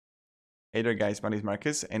Hey there guys, my name is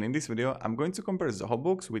Marcus, and in this video I'm going to compare Zoho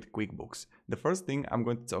Books with QuickBooks. The first thing I'm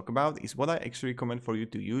going to talk about is what I actually recommend for you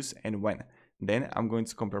to use and when. Then I'm going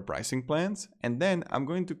to compare pricing plans, and then I'm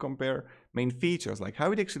going to compare main features like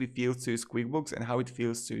how it actually feels to use QuickBooks and how it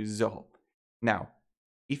feels to use Zoho. Now,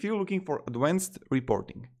 if you're looking for advanced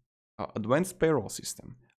reporting, advanced payroll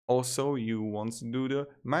system, also you want to do the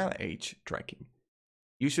mileage tracking,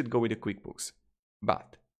 you should go with the QuickBooks.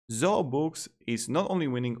 But Zoho Books is not only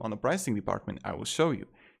winning on the pricing department, I will show you.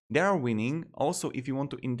 They are winning also if you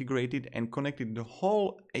want to integrate it and connect it to the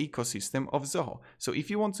whole ecosystem of Zoho. So if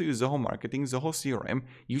you want to use Zoho Marketing, Zoho CRM,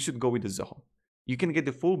 you should go with the Zoho. You can get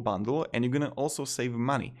the full bundle and you're gonna also save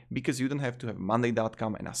money because you don't have to have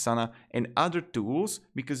Monday.com and Asana and other tools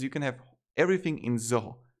because you can have everything in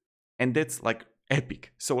Zoho. And that's like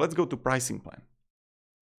epic. So let's go to pricing plan.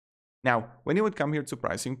 Now, when you would come here to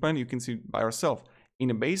pricing plan, you can see by yourself. In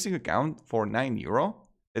a basic account for €9,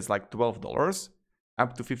 it's like $12,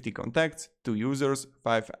 up to 50 contacts, 2 users,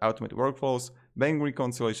 5 automated workflows, bank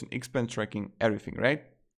reconciliation, expense tracking, everything, right?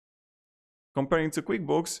 Comparing to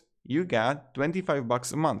QuickBooks, you got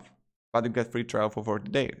 $25 a month, but you get free trial for 40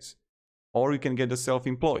 days. Or you can get the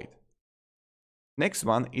self-employed. Next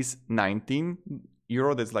one is €19,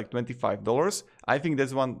 that's like $25. I think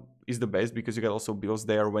this one is the best because you get also bills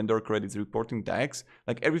there, vendor credits, reporting tax,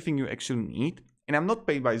 like everything you actually need. And I'm not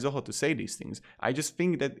paid by Zoho to say these things. I just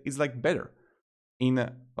think that it's like better in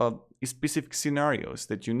specific scenarios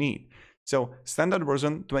that you need. So standard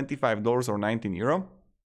version, $25 or €19.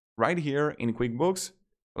 Right here in QuickBooks,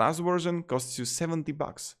 last version costs you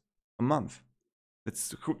 $70 a month.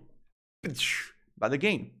 That's but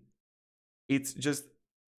again, it's just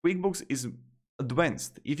QuickBooks is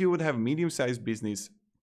advanced. If you would have medium-sized business,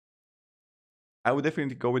 I would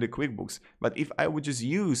definitely go with the QuickBooks. But if I would just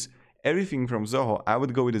use everything from Zoho, I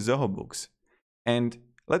would go with the Zoho Books. And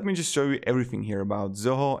let me just show you everything here about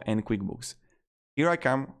Zoho and QuickBooks. Here I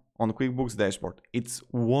come on QuickBooks dashboard. It's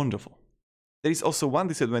wonderful. There is also one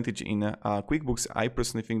disadvantage in QuickBooks, I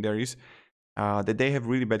personally think there is, that they have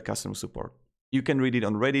really bad customer support. You can read it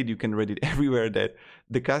on Reddit, you can read it everywhere that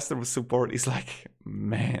the customer support is like,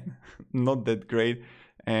 man, not that great.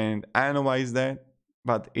 And I don't know why is that,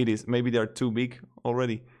 but it is. Maybe they're too big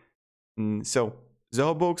already. So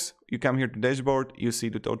Zoho Books, you come here to dashboard, you see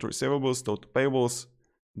the total receivables, total payables,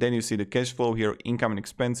 then you see the cash flow here, income and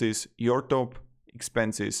expenses, your top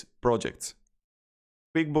expenses, projects.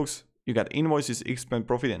 QuickBooks, you got invoices, expense,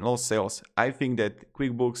 profit and loss, sales. I think that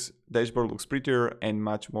QuickBooks dashboard looks prettier and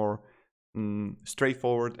much more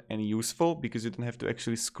straightforward and useful because you don't have to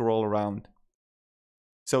actually scroll around.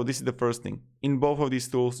 So this is the first thing. In both of these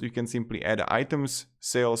tools, you can simply add items,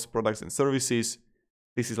 sales, products and services.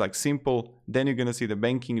 This is like simple. Then you're gonna see the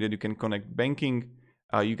banking that you can connect banking.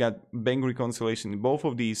 You got bank reconciliation in both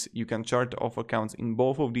of these. You can chart off accounts in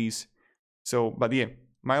both of these. So, but yeah,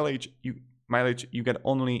 mileage you get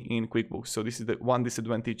only in QuickBooks. So this is the one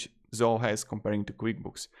disadvantage Zoho has comparing to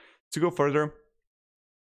QuickBooks. To go further,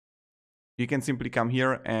 you can simply come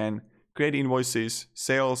here and create invoices,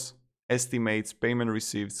 sales, estimates, payment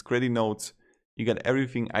receipts, credit notes. You got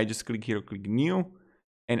everything. I just click here, click new.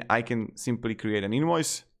 And I can simply create an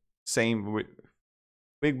invoice. Same with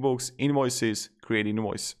QuickBooks, invoices, create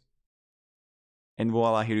invoice. And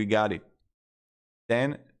voila, here you got it.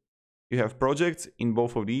 Then you have projects in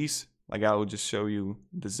both of these. Like I will just show you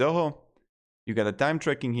the Zoho. You got a time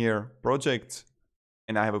tracking here, projects,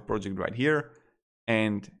 and I have a project right here.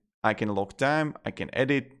 And I can log time, I can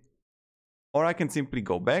edit, or I can simply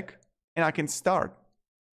go back and I can start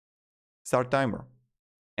timer.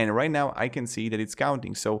 And right now I can see that it's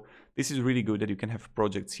counting. So this is really good that you can have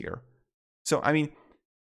projects here. So, I mean,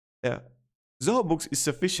 Zoho Books is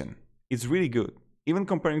sufficient. It's really good. Even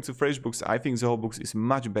comparing to FreshBooks, I think Zoho Books is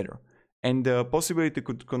much better. And the possibility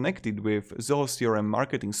to connect it with Zoho CRM,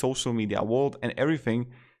 marketing, social media, Vault, and everything,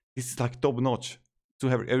 this is like top notch to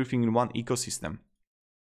have everything in one ecosystem.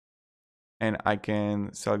 And I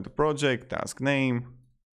can select the project, task name,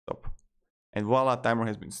 stop. And voila, timer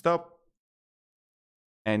has been stopped.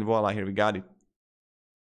 And voila, here we got it.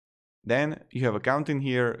 Then you have accounting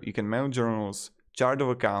here, you can manage journals, chart of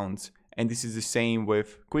accounts, and this is the same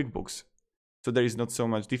with QuickBooks. So there is not so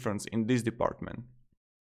much difference in this department.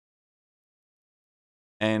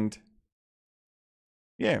 And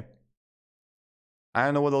yeah, I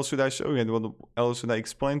don't know what else should I show you and what else should I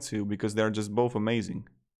explain to you because they're just both amazing.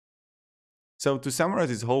 So to summarize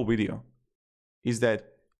this whole video is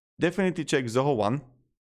that definitely check Zoho One.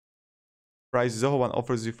 Price Zoho One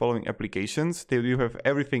offers you following applications. They do have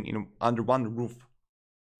everything under one roof.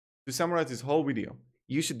 To summarize this whole video,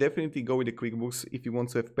 you should definitely go with the QuickBooks if you want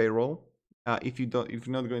to have payroll. if you're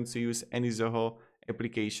not going to use any Zoho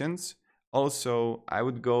applications. Also, I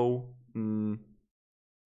would go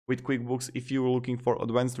with QuickBooks if you're looking for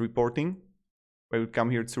advanced reporting. Where we come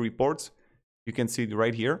here to reports, you can see it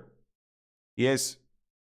right here. Yes,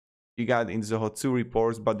 you got in Zoho 2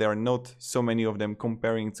 reports, but there are not so many of them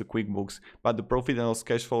comparing to QuickBooks. But the profit and loss,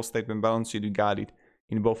 cash flow statement, balance sheet, you got it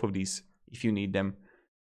in both of these if you need them.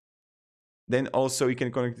 Then also you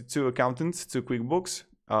can connect the 2 accountants to QuickBooks.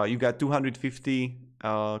 You got 250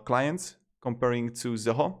 clients comparing to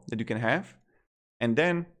Zoho that you can have. And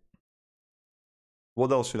then,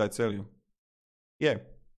 what else should I tell you? Yeah,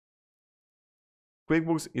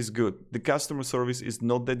 QuickBooks is good. The customer service is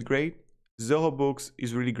not that great. Zoho Books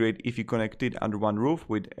is really great if you connect it under one roof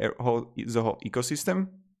with a whole Zoho ecosystem.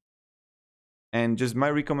 And just my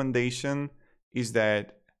recommendation is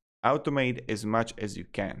that automate as much as you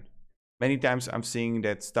can. Many times I'm seeing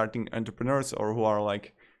that starting entrepreneurs or who are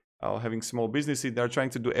like having small businesses, they're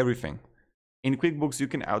trying to do everything. In QuickBooks, you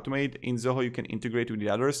can automate. In Zoho, you can integrate with the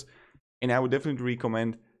others. And I would definitely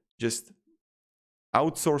recommend just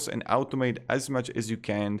outsource and automate as much as you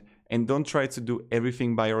can, and don't try to do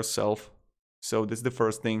everything by yourself. So that's the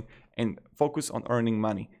first thing, and focus on earning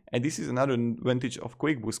money. And this is another advantage of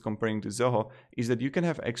QuickBooks comparing to Zoho, is that you can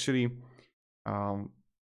have actually,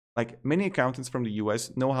 like many accountants from the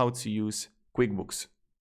US know how to use QuickBooks.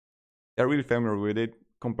 They're really familiar with it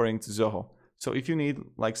comparing to Zoho. So if you need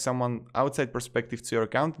like someone outside perspective to your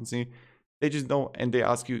accountancy, they just know and they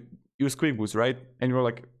ask you, use QuickBooks, right? And you're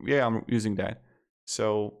like, yeah, I'm using that.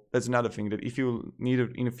 So that's another thing, that if you need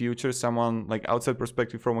in the future someone like outside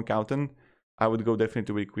perspective from accountant, I would go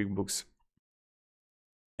definitely with QuickBooks.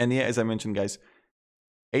 And yeah, as I mentioned, guys,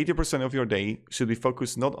 80% of your day should be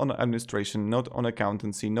focused not on administration, not on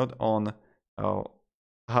accountancy, not on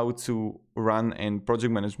how to run and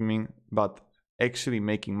project management, but actually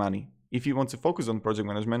making money. If you want to focus on project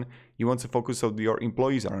management, you want to focus on your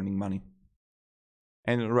employees are earning money.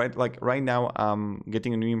 And right now, I'm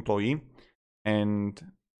getting a new employee, and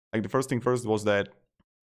like the first thing first was that,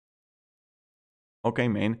 okay,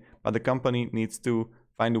 man, but the company needs to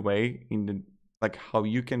find a way in the like how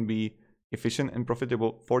you can be efficient and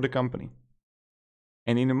profitable for the company.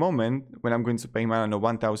 And in a moment when I'm going to pay him, I don't know,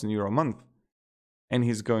 1,000 euro a month, and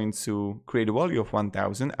he's going to create a value of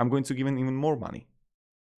 1,000, I'm going to give him even more money,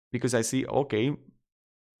 because I see, okay,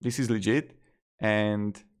 this is legit.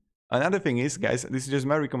 And another thing is, guys, this is just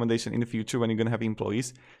my recommendation in the future when you're going to have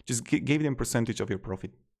employees, just give them percentage of your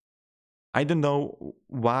profit. I don't know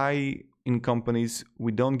why in companies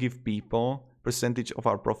we don't give people percentage of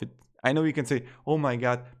our profit. I know you can say, oh my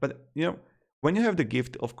God, but you know, when you have the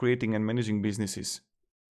gift of creating and managing businesses,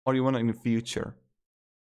 or you want to in the future,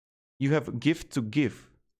 you have a gift to give.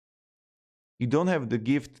 You don't have the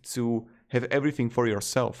gift to have everything for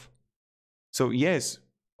yourself. So yes,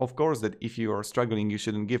 of course, that if you are struggling, you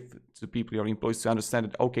shouldn't give to people, your employees, to understand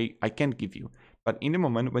that, okay, I can't give you. But in the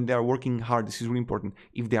moment when they are working hard, this is really important.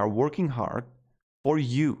 If they are working hard for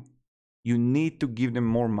you, you need to give them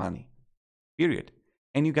more money, period.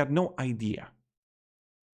 And you got no idea.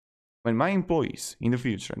 When my employees in the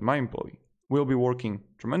future, my employee will be working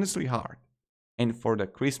tremendously hard, and for the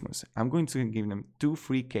Christmas, I'm going to give them 2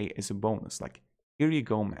 free K as a bonus. Like, here you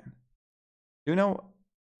go, man. You know,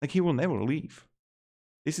 like he will never leave.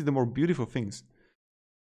 This is the more beautiful things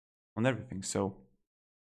on everything. So,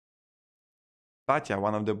 Patya,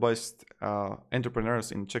 one of the best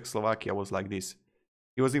entrepreneurs in Czechoslovakia, was like this.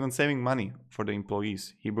 He was even saving money for the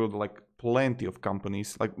employees. He built like plenty of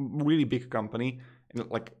companies, like really big company,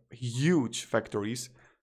 and like huge factories.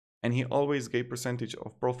 And he always gave percentage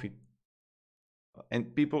of profit.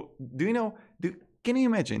 And people, can you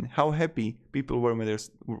imagine how happy people were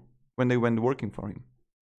when they went working for him?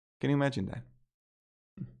 Can you imagine that?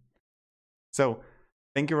 So,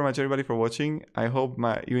 thank you very much, everybody, for watching. I hope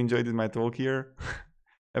you enjoyed my talk here.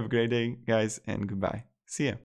 Have a great day, guys, and goodbye. See ya.